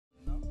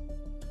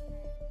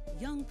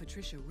Young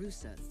Patricia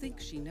Russa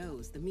thinks she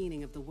knows the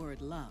meaning of the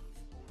word love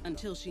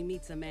until she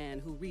meets a man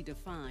who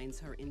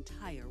redefines her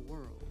entire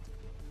world.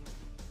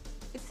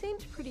 It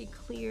seems pretty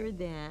clear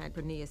that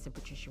Bernice and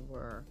Patricia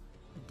were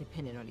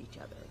dependent on each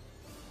other.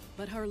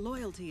 But her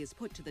loyalty is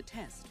put to the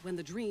test when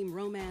the dream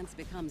romance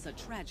becomes a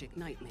tragic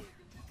nightmare.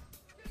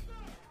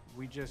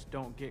 We just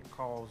don't get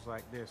calls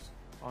like this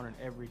on an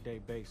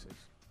everyday basis.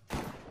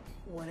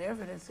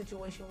 Whatever the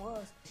situation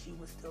was, she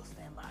would still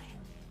stand by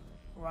him,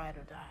 ride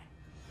or die.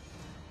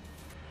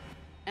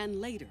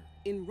 And later,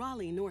 in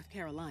Raleigh, North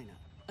Carolina,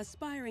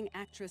 aspiring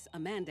actress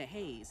Amanda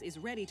Hayes is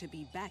ready to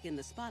be back in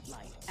the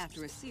spotlight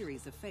after a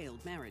series of failed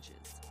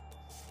marriages.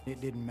 It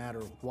didn't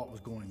matter what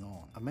was going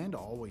on. Amanda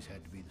always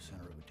had to be the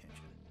center of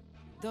attention.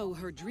 Though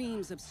her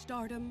dreams of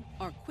stardom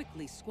are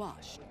quickly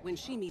squashed when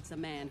she meets a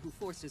man who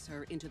forces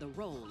her into the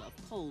role of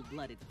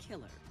cold-blooded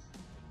killer.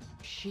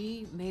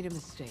 She made a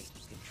mistake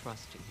in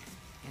trusting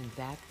him, and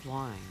that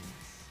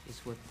blindness is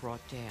what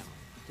brought down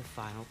the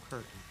final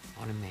curtain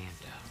on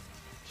Amanda.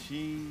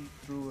 She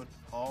threw it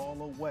all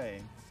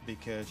away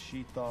because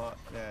she thought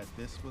that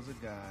this was a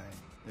guy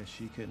that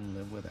she couldn't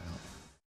live without.